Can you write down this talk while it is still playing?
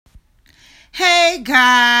Hey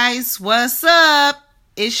guys, what's up?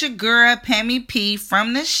 It's your girl Pammy P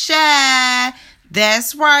from the Shy.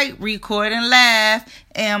 That's right, record and laugh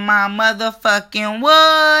in my motherfucking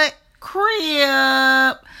what?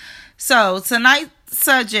 Crib. So tonight's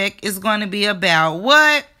subject is going to be about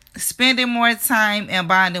what? Spending more time and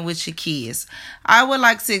bonding with your kids. I would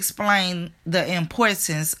like to explain the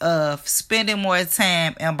importance of spending more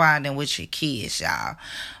time and bonding with your kids, y'all.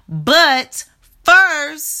 But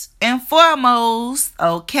first and foremost,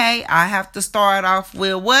 okay, I have to start off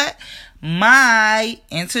with what? My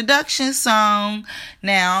introduction song.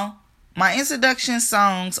 Now, my introduction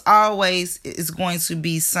songs always is going to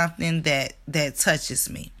be something that touches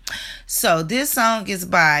me. So this song is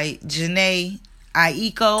by Jhené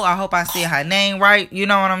Aiko. I hope I said her name right. You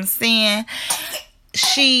know what I'm saying?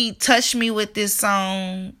 She touched me with this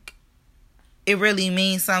song. It really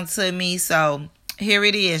means something to me. So here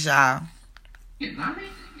it is, y'all.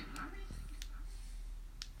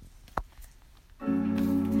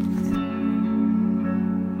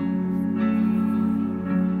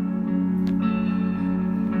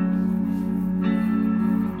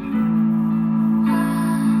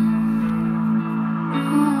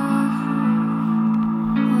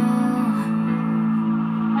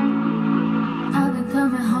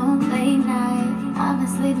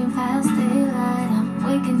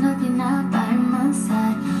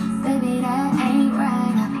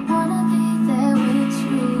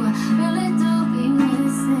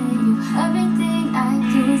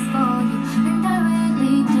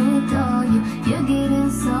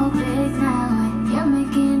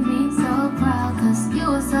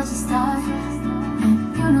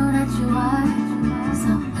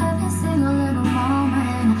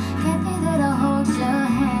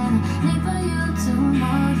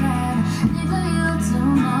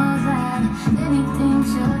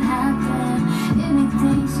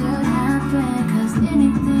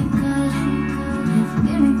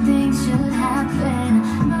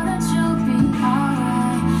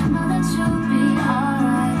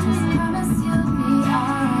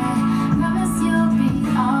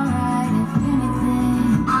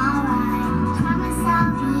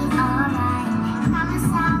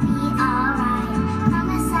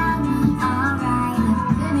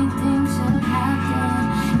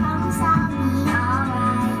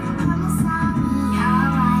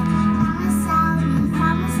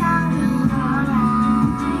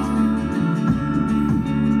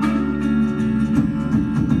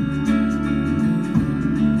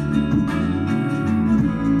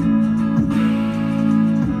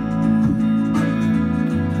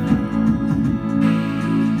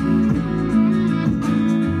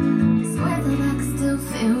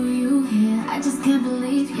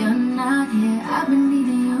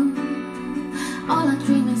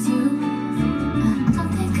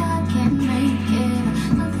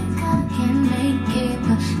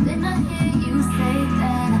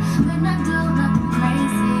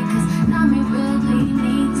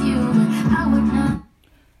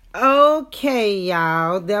 Okay,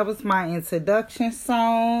 y'all, that was my introduction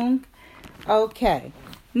song. Okay,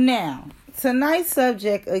 now, tonight's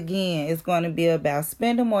subject again is going to be about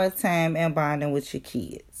spending more time and bonding with your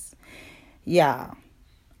kids. Y'all,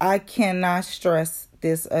 I cannot stress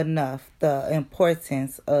this enough, the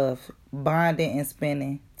importance of bonding and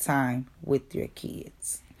spending time with your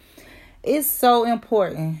kids. It's so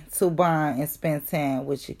important to bond and spend time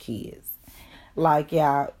with your kids. Like,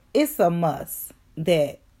 y'all, it's a must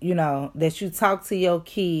that that you talk to your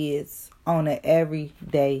kids on an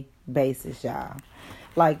everyday basis, y'all.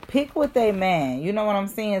 Like, pick what they man. You know what I'm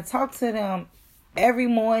saying? Talk to them every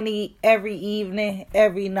morning, every evening,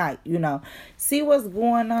 every night, See what's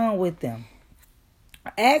going on with them.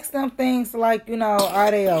 Ask them things like, are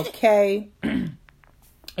they okay?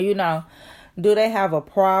 Do they have a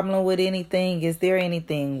problem with anything? Is there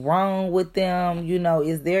anything wrong with them?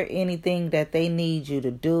 Is there anything that they need you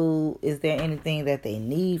to do? Is there anything that they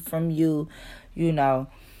need from you?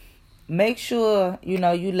 Make sure,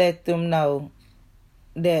 you let them know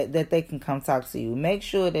that they can come talk to you. Make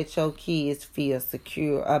sure that your kids feel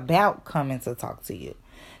secure about coming to talk to you.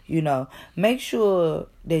 Make sure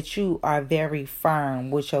that you are very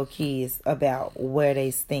firm with your kids about where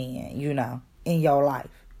they stand, in your life.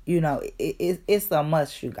 It's a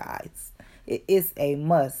must, you guys. It's a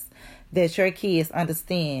must that your kids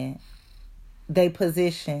understand their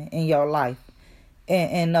position in your life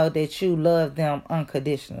and know that you love them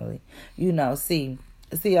unconditionally.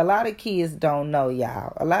 See, a lot of kids don't know,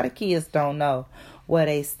 y'all. A lot of kids don't know where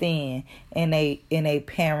they stand in a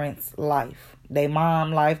parent's life. They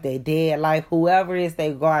mom life, their dad life, whoever is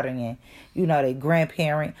their guardian, their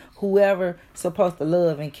grandparent, whoever supposed to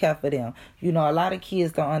love and care for them. A lot of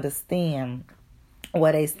kids don't understand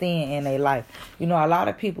where they stand in their life. A lot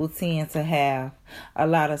of people tend to have a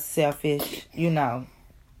lot of selfish,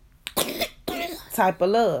 type of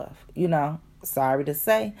love. Sorry to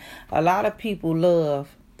say, a lot of people love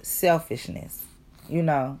selfishness.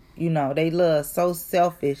 They love so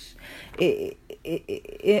selfish.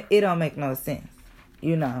 It don't make no sense.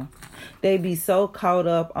 They be so caught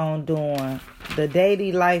up on doing the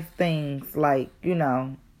daily life things like,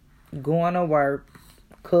 going to work,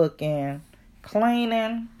 cooking,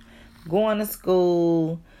 cleaning, going to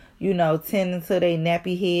school, tending to their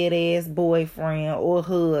nappy head ass boyfriend or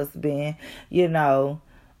husband,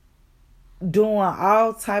 doing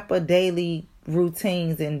all type of daily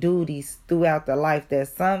routines and duties throughout the life that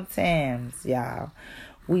sometimes, y'all,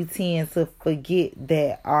 we tend to forget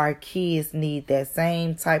that our kids need that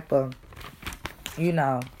same type of,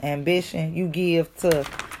 ambition you give to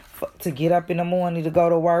get up in the morning to go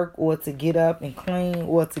to work, or to get up and clean,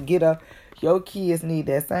 or to get up. Your kids need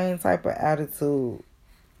that same type of attitude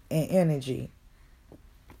and energy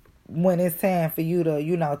when it's time for you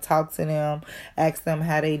to, talk to them, ask them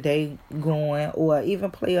how they day going, or even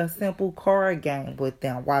play a simple card game with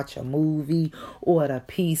them, watch a movie, order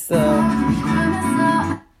pizza,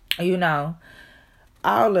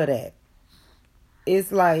 all of that.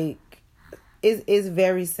 It's like, it's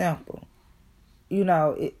very simple.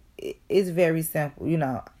 It's very simple.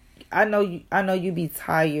 I know you be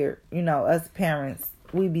tired, us parents,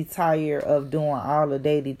 we be tired of doing all the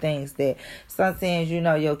daily things that sometimes,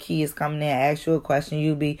 your kids come in and ask you a question.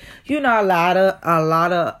 You be, a lot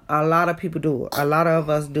of people do it. A lot of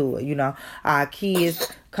us do it. Our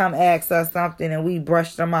kids come ask us something and we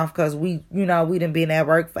brush them off because we done been at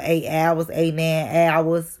work for 9 hours,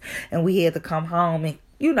 and we had to come home and,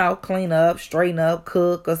 clean up, straighten up,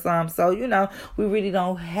 cook or something. So, we really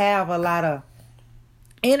don't have a lot of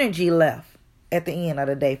energy left at the end of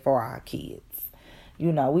the day for our kids.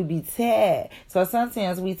 We be tired. So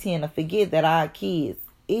sometimes we tend to forget that our kids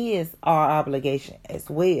is our obligation as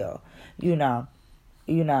well. And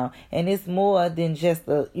it's more than just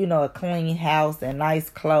a clean house and nice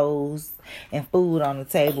clothes and food on the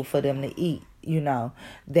table for them to eat,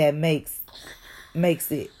 that makes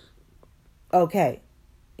it okay.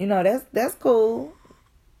 That's cool.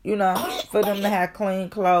 For them to have clean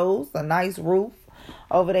clothes, a nice roof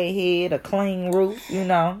over their head, a clean roof,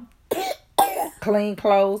 clean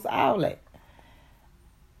clothes, all that.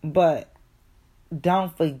 But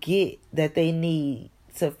don't forget that they need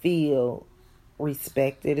to feel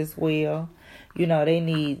respected as well. They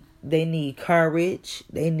need courage.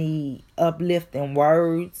 They need uplifting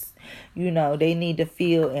words. They need to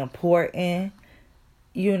feel important.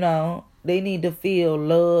 They need to feel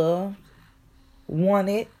loved,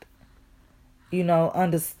 wanted,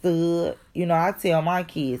 understood. I tell my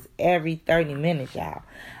kids every 30 minutes, y'all.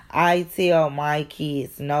 I tell my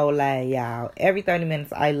kids, no lie, y'all, every 30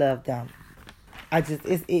 minutes I love them.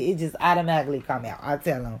 It just automatically come out. I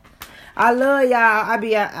tell them, I love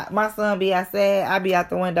y'all. My son be outside. I be out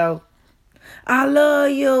the window. I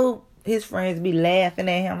love you. His friends be laughing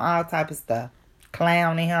at him, all type of stuff,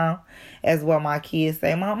 clowning him. As what my kids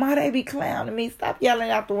say, Mama, they be clowning me. Stop yelling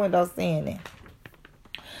out the window saying that.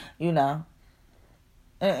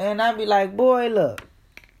 And I be like, boy, look,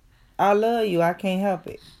 I love you. I can't help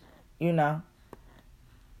it.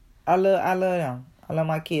 I love them. I love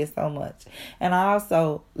my kids so much. And I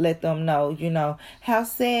also let them know, how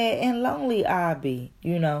sad and lonely I'll be,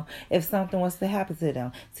 if something was to happen to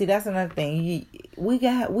them. See, that's another thing. We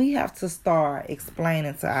have to start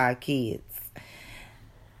explaining to our kids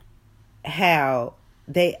how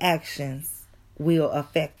their actions will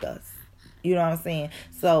affect us. You know what I'm saying?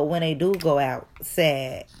 So when they do go out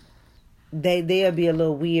sad, they'll be a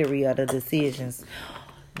little weary of the decisions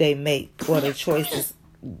they make or the choices,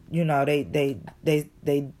 they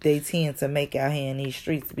tend to make out here in these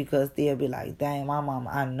streets, because they'll be like, dang, my mama,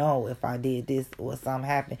 I know if I did this or something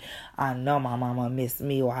happened, I know my mama miss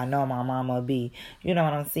me, or I know my mama be, what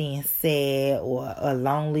I'm saying, sad or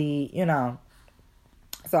lonely,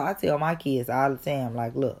 So I tell my kids all the time,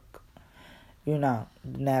 like, look, now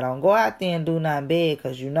don't go out there and do nothing bad,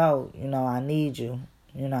 because I need you,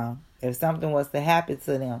 If something was to happen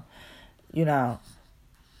to them,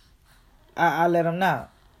 I let them know.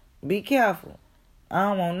 Be careful. I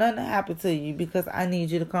don't want nothing to happen to you, because I need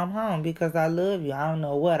you to come home, because I love you. I don't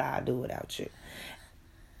know what I'd do without you.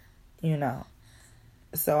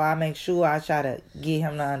 So I make sure I try to get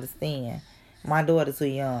him to understand. My daughter's too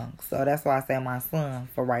young, so that's why I say my son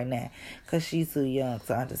for right now, because she's too young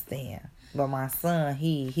to understand. But my son,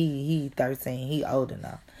 he 13. He old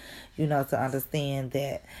enough, to understand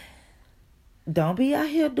that don't be out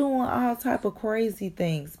here doing all type of crazy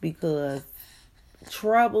things, because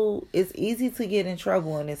trouble, it's easy to get in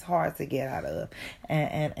trouble and it's hard to get out of.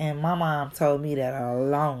 And my mom told me that a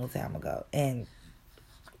long time ago. And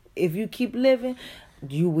if you keep living,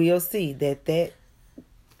 you will see that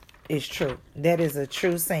is true. That is a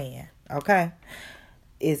true saying. Okay?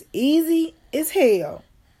 It's easy as hell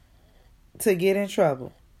to get in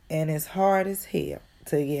trouble, and it's hard as hell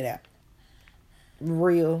to get out.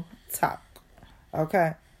 Real talk.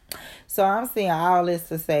 Okay? So I'm saying all this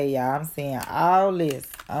to say, y'all. I'm saying all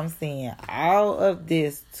of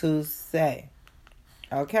this to say,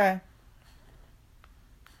 okay?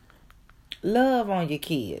 Love on your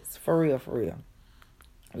kids. For real.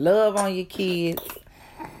 Love on your kids.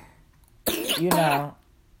 Now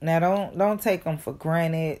don't take them for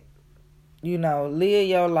granted. Live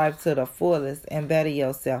your life to the fullest and better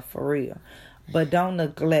yourself for real. But don't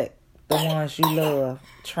neglect the ones you love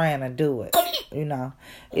trying to do it.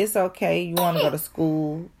 It's okay. You want to go to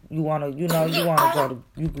school. You want to go to,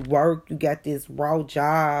 you work. You got this raw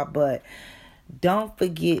job, but don't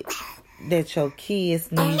forget that your kids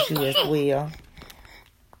need you as well.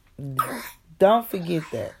 Don't forget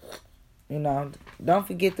that. Don't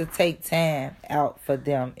forget to take time out for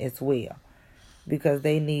them as well, because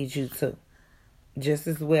they need you too. Just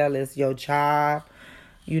as well as your job,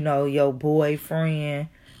 your boyfriend.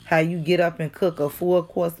 How you get up and cook a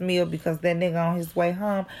full-course meal because that nigga on his way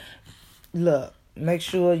home. Look, make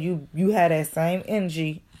sure you have that same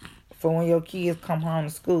energy for when your kids come home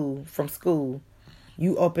from school.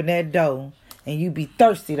 You open that door and you be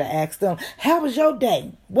thirsty to ask them, how was your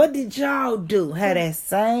day? What did y'all do? Have that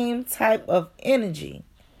same type of energy.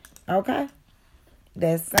 Okay?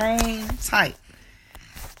 That same type.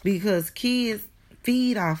 Because kids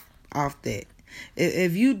feed off that.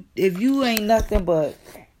 If you ain't nothing but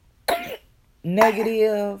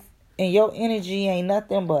negative, and your energy ain't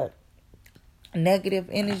nothing but negative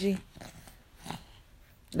energy,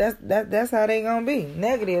 that's how they gonna be.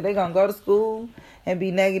 Negative. They gonna go to school and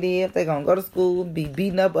be negative. They gonna go to school and be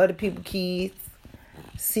beating up other people's kids,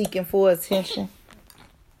 seeking for attention.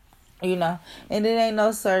 And it ain't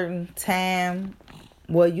no certain time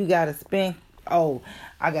where you gotta spend.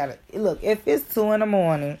 Look, if it's 2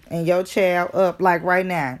 a.m. and your child up, like right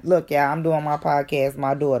now, look, y'all, I'm doing my podcast,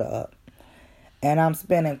 my daughter up. And I'm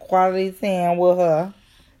spending quality time with her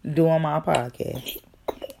doing my podcast.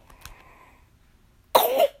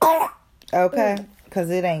 Okay? Because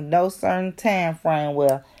it ain't no certain time frame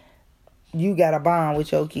where you got to bond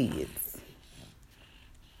with your kids.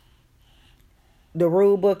 The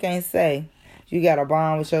rule book ain't say you got to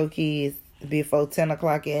bond with your kids before 10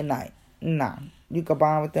 o'clock at night. Nah. You can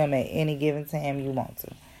bond with them at any given time you want to.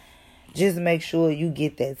 Just make sure you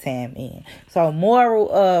get that time in. So,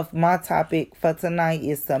 moral of my topic for tonight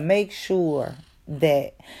is to make sure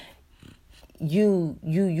that you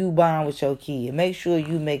bond with your kid. Make sure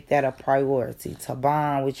you make that a priority to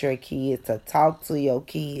bond with your kids, to talk to your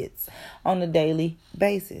kids on a daily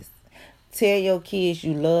basis. Tell your kids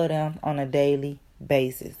you love them on a daily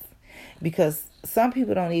basis. Because some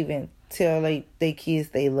people don't even tell their kids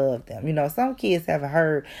they love them. Some kids haven't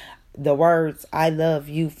heard the words "I love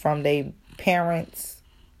you" from their parents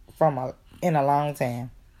in a long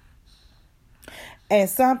time. And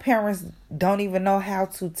some parents don't even know how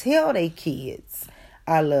to tell their kids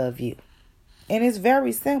 "I love you." And it's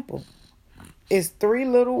very simple. It's 3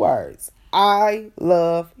 little words. I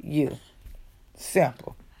love you.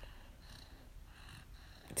 Simple.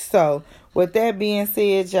 So, with that being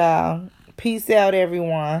said, y'all, peace out,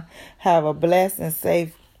 everyone. Have a blessed and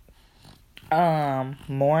safe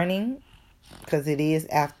morning, because it is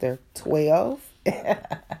after 12.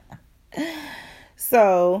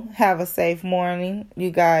 So, have a safe morning.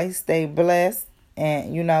 You guys stay blessed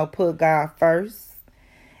and, put God first.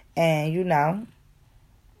 And,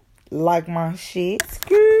 like my shit,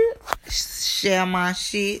 skirt. Share my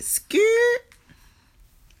shit, skirt.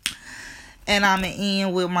 And I'm going to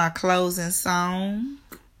end with my closing song.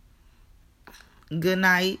 Good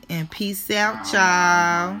night and peace out,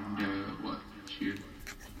 y'all.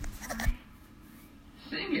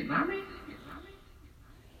 Sing it, mommy.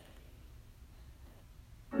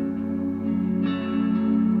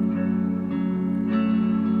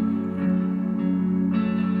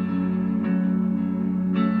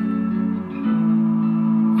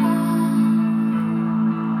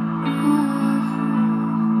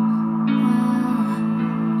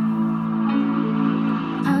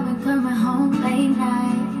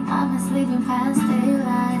 Sleeping past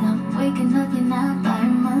daylight, I'm waking up, you're not by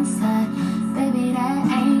my side. Baby, that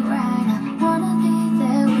ain't right.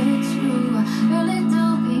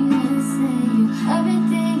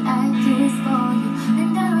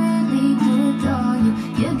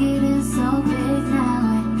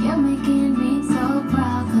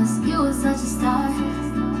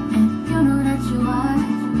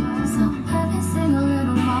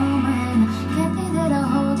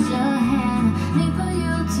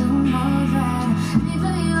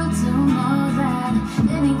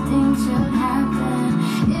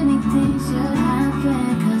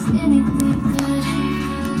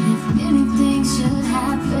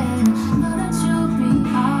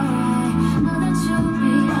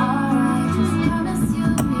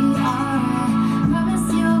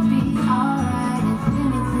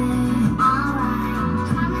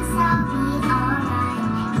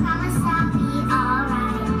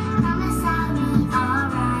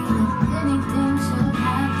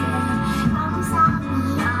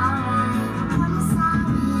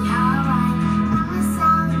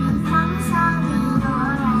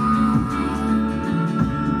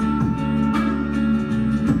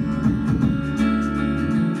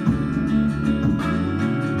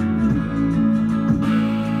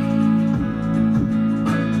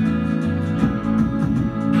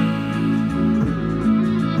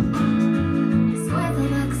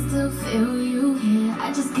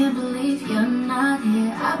 can't believe you're not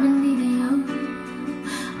here. I've been needing you.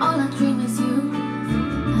 All I dream is you.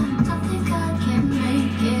 Don't think I can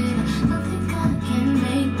make it. Don't think I can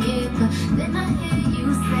make it. But then I hear you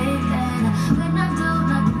say that when I do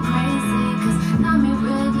nothing crazy, 'cause now me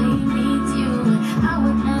really needs you. And I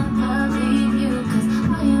would never leave you, 'cause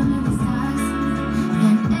I am in the stars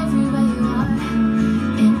and everywhere you are.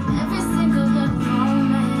 In every single little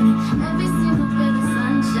moment, every single bit of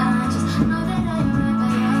sunshine. Just know that I'm right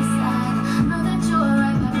by your side. Know that you're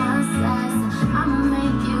right by my side. So I'ma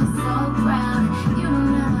make you so proud. You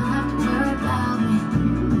don't ever have to worry about me.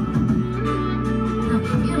 No,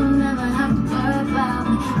 you don't ever have to worry about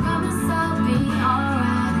me. Promise I'll be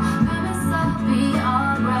alright. Promise I'll be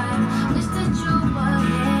alright. Wish that you were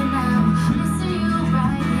here now. Missing you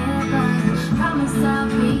right here, but promise I'll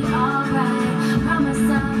be alright. Promise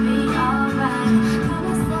I'll be alright.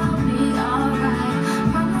 Promise I'll be alright.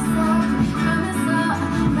 Promise I'll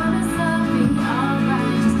be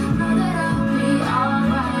alright. Just know that I'll be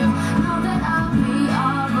alright. Know that I'll be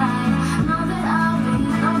alright. Know that I'll be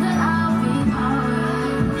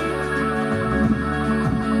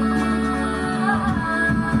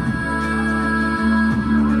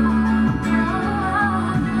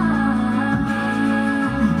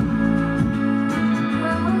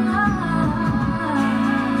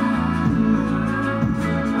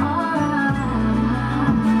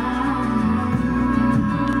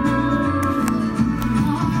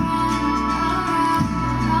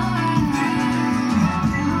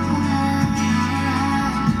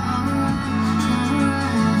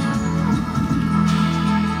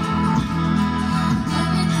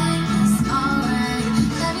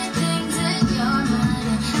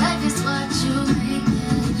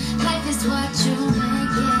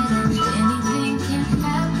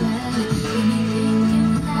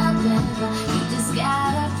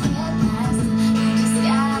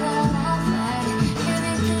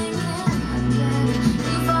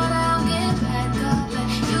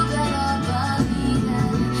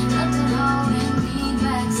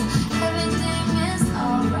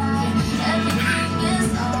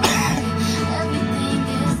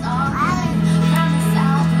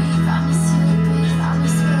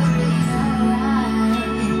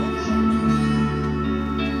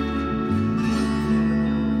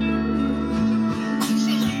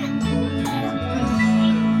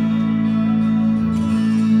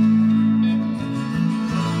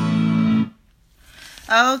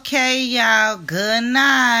Okay, y'all. Good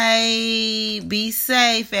night. Be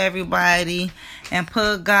safe, everybody. And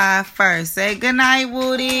put God first. Say good night,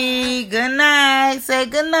 Woody. Good night. Say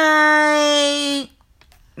good night.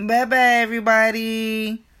 Bye-bye,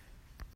 everybody.